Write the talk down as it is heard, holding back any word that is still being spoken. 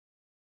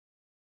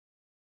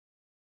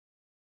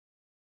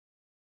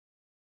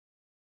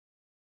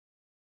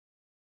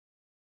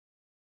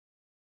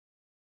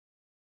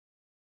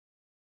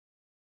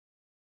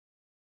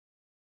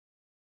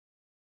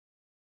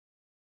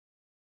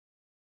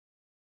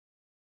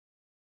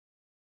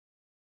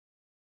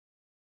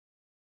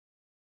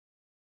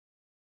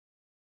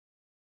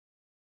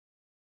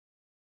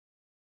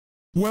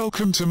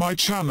Welcome to my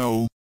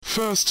channel.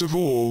 First of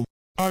all,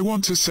 I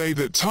want to say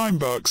that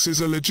TimeBucks is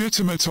a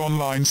legitimate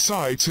online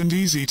site and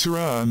easy to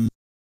earn.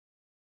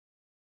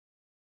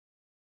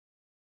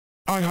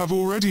 I have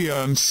already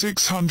earned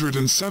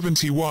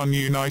 $671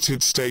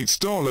 United States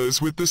dollars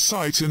with the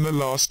site in the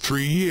last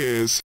 3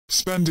 years,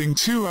 spending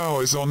 2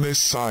 hours on this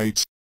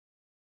site.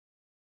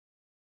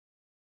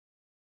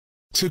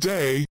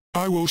 Today,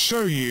 I will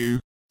show you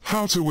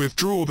how to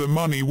withdraw the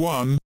money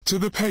won to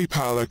the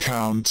PayPal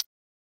account.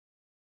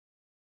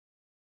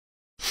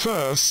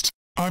 First,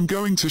 I'm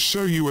going to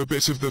show you a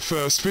bit of the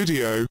first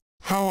video,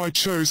 how I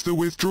chose the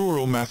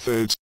withdrawal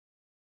method.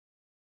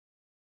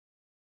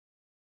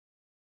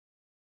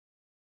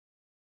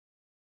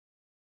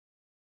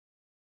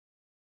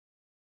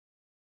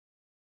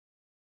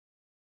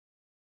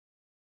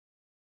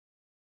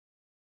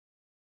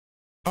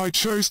 I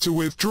chose to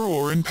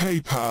withdraw in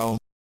PayPal.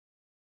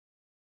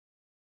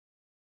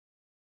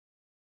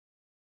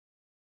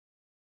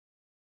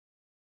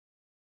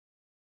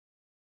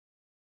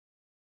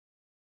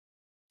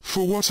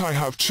 For what I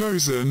have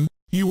chosen,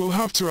 you will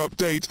have to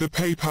update the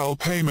PayPal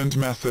payment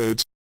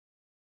method.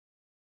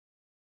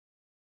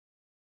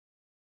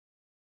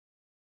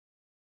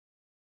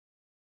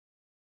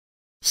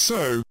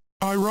 So,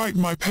 I write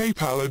my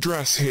PayPal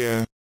address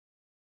here.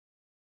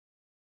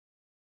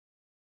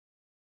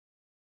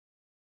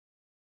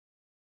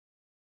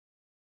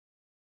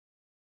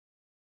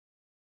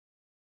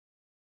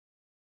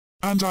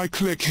 And I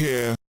click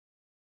here.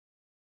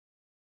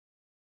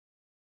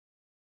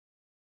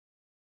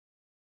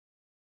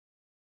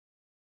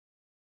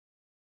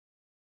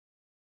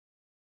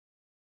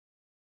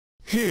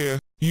 Here,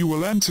 you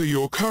will enter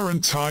your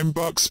current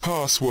TimeBucks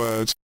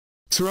password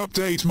to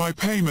update my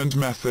payment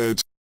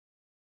method.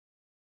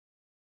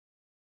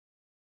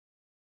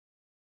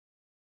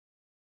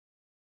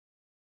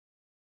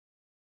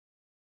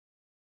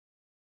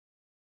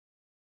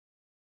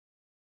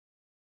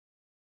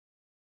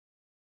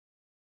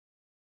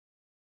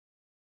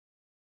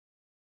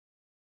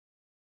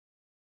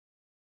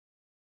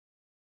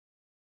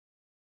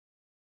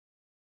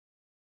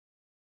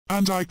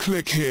 And I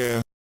click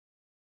here.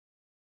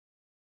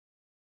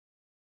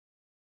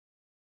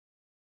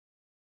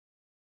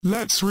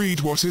 Let's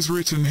read what is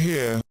written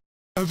here.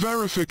 A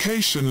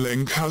verification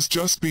link has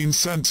just been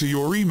sent to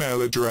your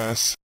email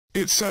address.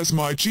 It says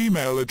my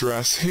Gmail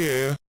address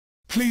here.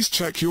 Please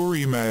check your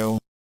email.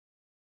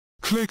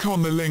 Click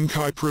on the link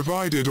I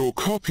provided or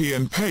copy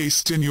and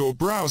paste in your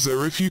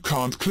browser if you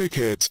can't click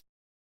it.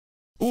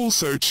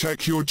 Also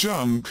check your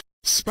junk,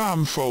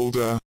 spam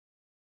folder.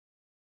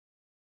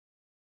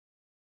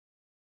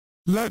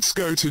 Let's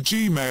go to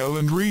Gmail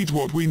and read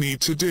what we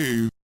need to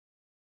do.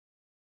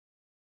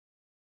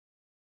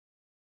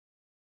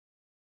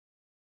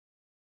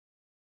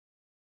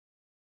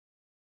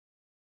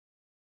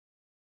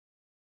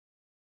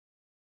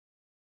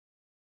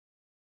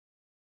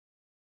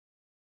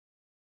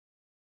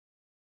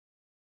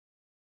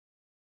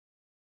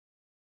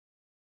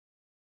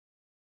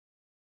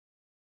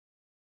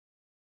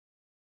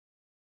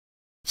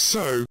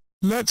 So,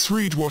 let's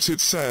read what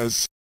it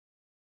says.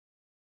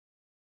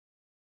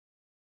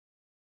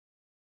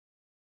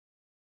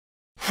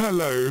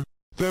 Hello,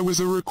 there was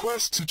a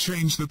request to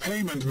change the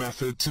payment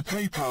method to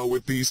PayPal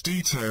with these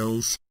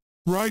details.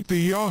 Write the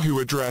Yahoo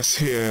address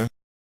here.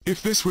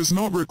 If this was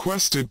not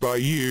requested by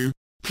you,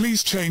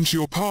 please change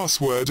your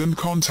password and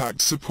contact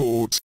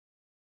support.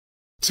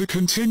 To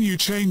continue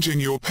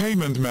changing your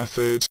payment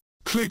method,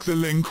 click the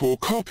link or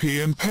copy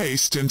and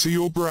paste into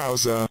your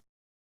browser.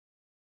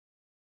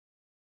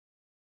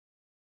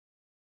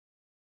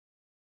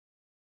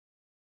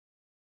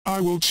 I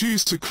will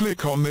choose to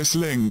click on this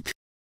link.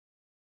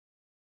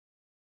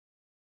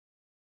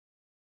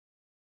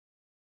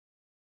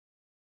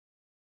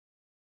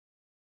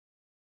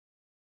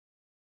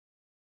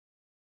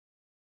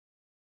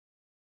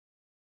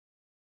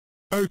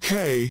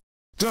 Okay,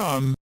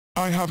 done.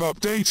 I have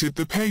updated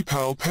the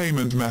PayPal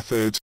payment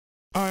method.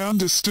 I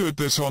understood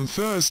that on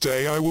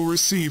Thursday I will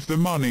receive the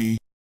money.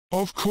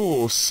 Of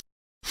course.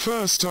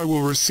 First I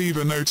will receive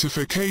a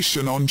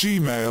notification on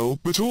Gmail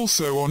but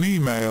also on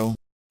email,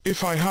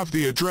 if I have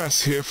the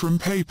address here from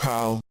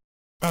PayPal.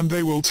 And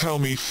they will tell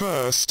me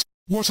first,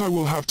 what I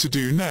will have to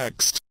do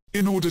next,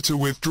 in order to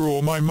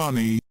withdraw my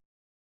money.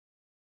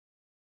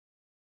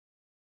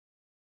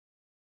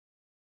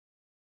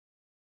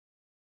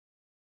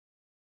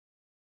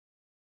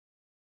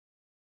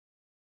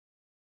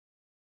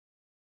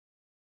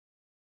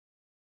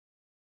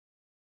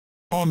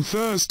 On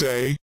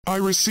Thursday, I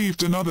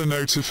received another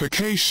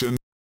notification.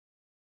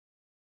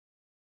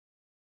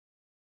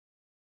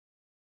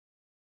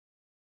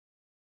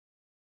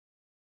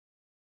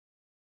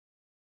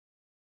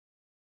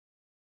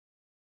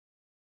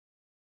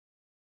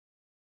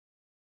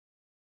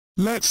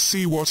 Let's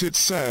see what it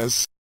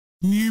says.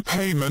 New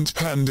payment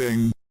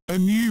pending. A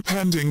new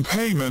pending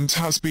payment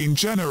has been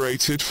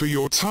generated for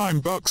your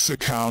TimeBucks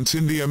account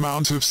in the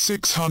amount of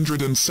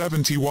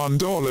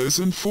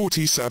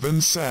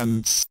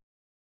 $671.47.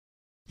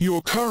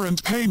 Your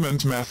current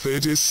payment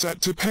method is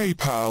set to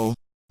PayPal.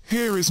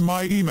 Here is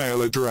my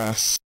email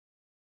address.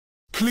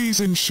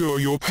 Please ensure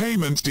your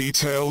payment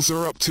details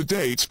are up to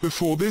date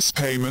before this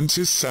payment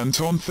is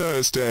sent on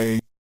Thursday.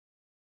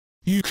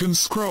 You can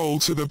scroll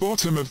to the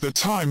bottom of the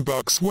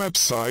TimeBucks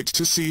website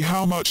to see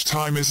how much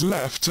time is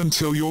left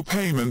until your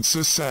payments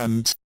are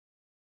sent.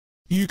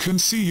 You can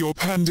see your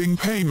pending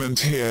payment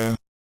here.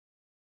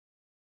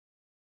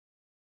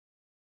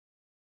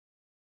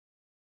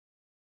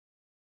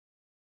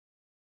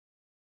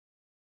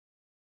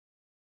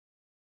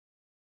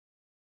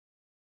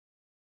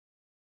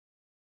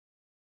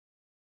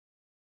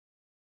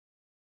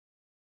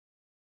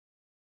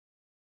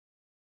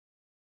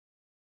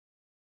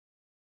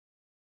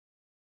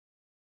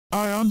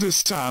 I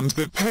understand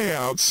that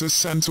payouts are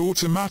sent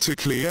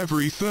automatically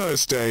every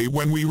Thursday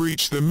when we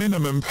reach the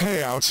minimum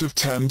payout of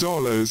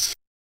 $10.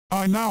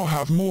 I now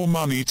have more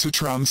money to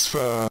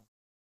transfer.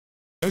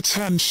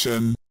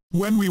 Attention!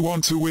 When we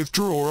want to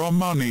withdraw our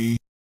money,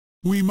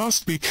 we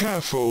must be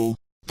careful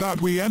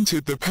that we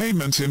entered the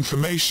payment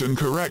information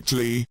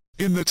correctly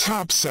in the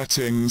tab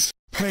Settings,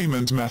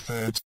 Payment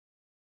Method.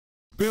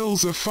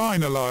 Bills are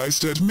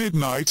finalized at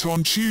midnight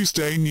on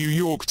Tuesday New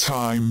York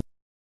time.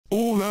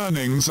 All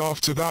earnings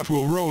after that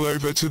will roll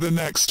over to the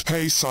next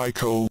pay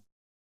cycle.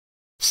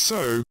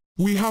 So,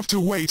 we have to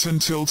wait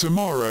until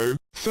tomorrow,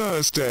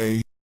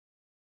 Thursday.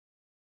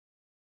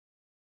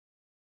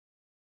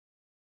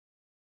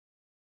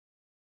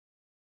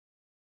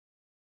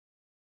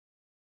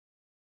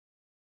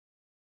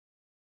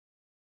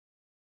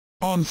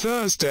 On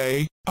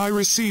Thursday, I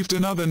received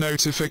another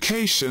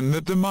notification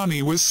that the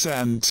money was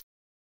sent.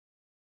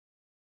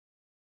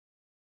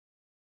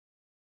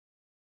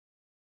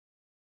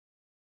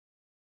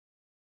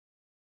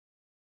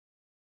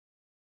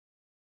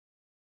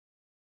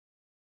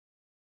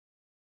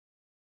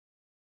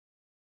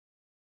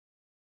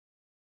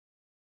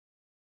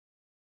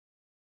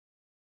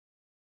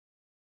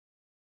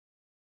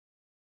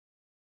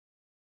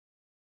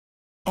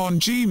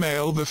 On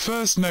Gmail, the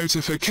first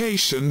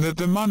notification that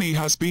the money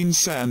has been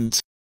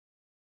sent.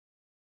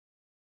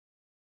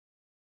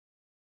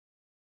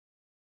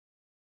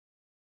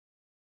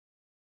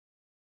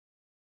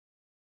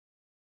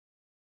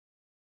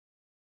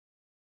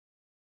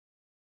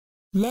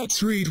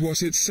 Let's read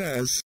what it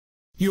says.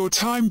 Your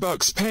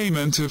TimeBucks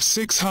payment of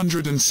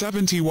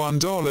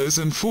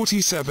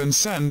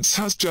 $671.47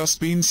 has just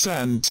been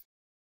sent.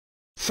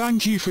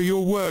 Thank you for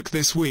your work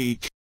this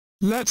week.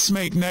 Let's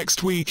make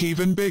next week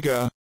even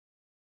bigger.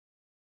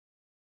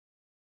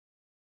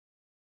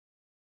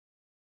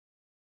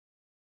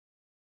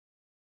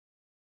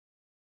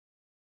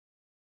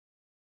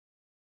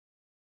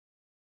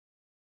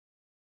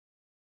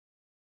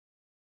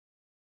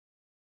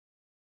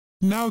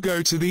 Now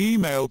go to the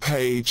email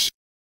page.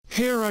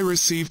 Here I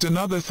received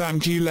another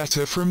thank you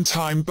letter from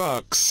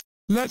TimeBucks.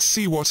 Let's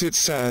see what it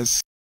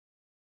says.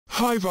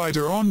 Hi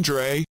Vida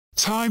Andre,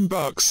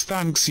 TimeBucks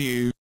thanks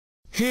you.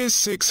 Here's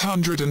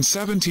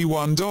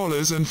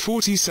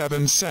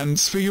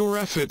 $671.47 for your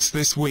efforts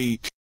this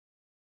week.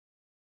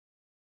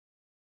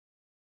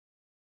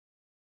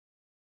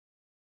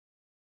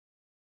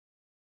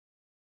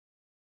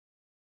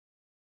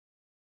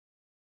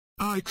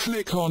 I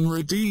click on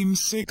Redeem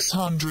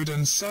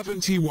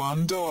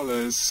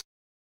 $671.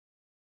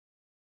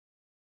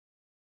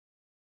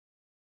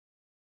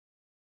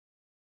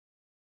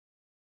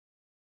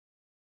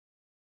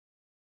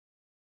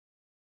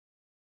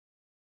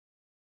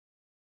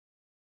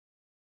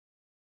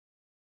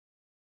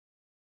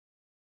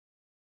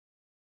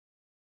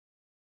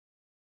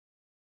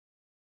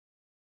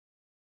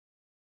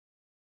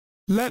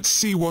 Let's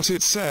see what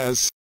it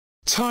says.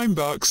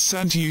 TimeBucks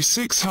sent you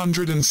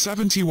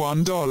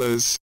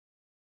 $671.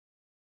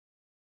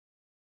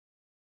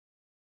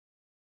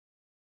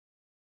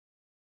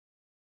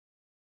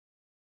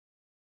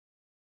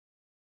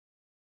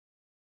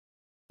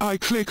 I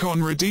click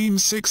on Redeem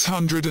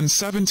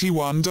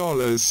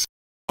 $671.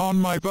 On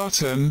my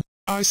button,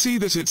 I see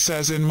that it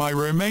says in my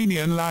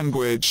Romanian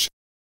language.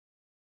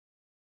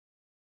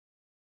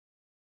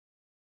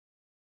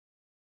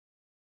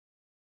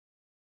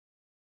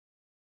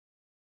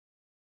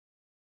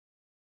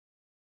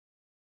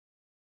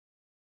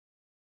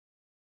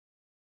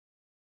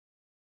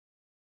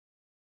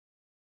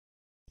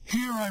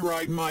 Here I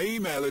write my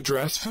email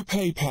address for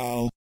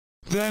PayPal.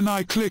 Then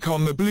I click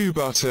on the blue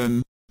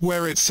button,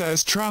 where it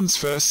says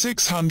Transfer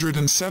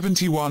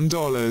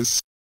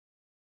 $671.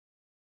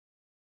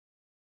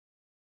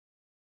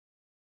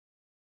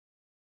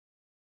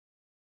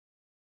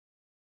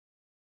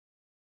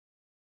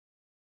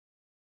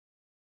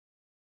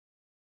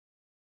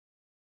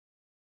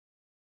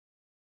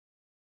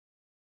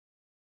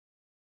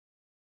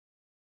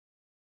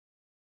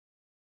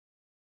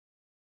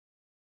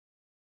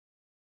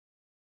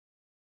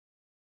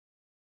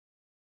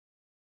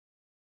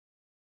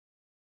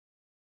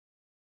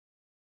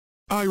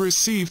 I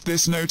received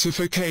this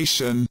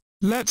notification.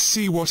 Let's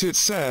see what it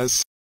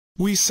says.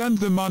 We send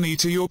the money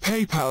to your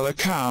PayPal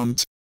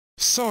account.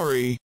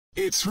 Sorry,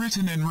 it's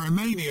written in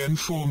Romanian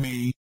for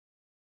me.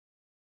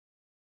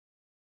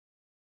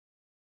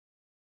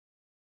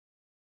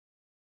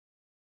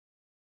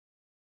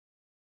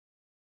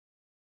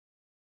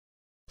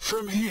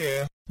 From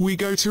here, we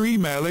go to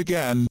email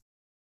again.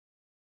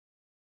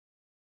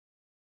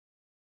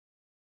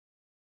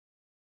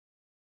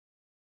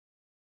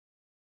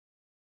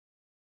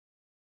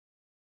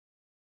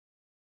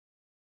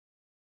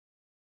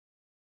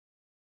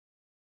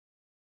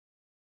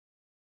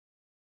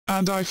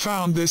 And I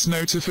found this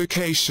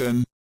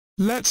notification.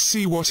 Let's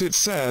see what it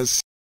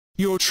says.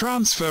 Your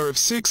transfer of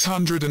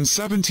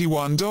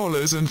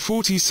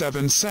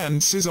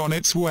 $671.47 is on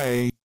its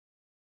way.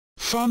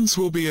 Funds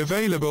will be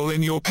available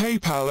in your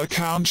PayPal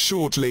account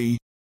shortly.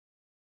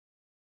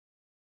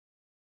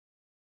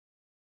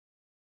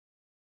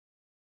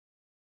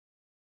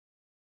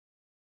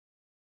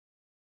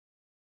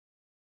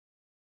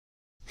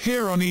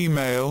 Here on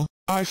email,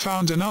 I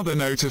found another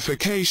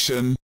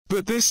notification,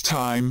 but this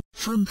time,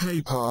 from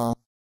PayPal.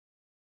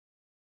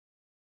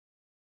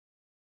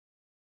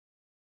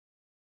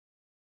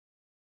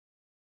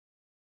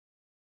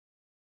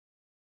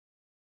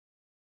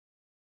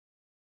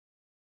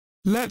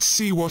 Let's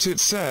see what it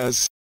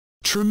says.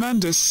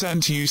 Tremendous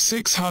sent you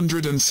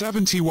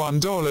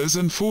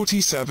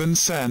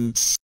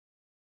 $671.47.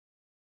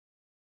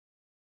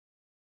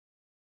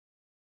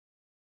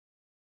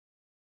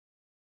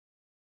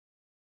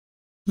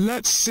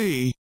 Let's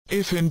see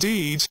if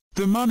indeed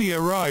the money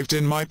arrived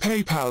in my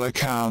PayPal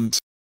account.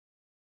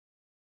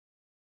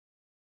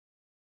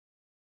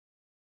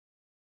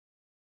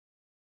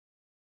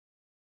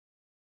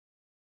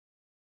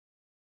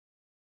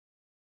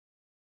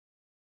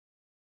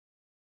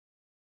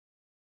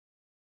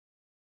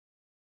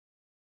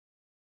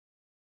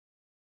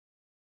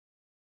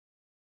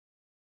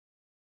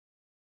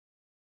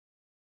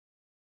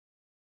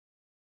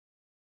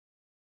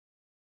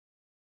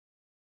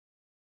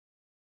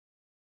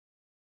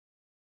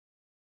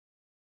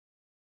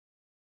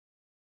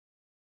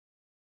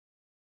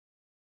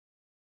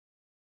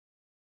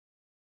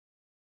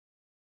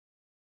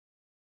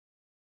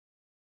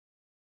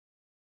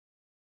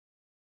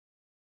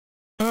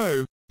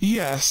 Oh,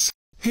 yes,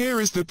 here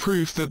is the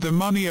proof that the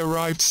money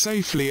arrived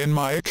safely in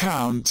my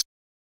account.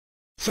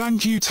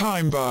 Thank you,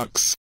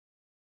 TimeBucks.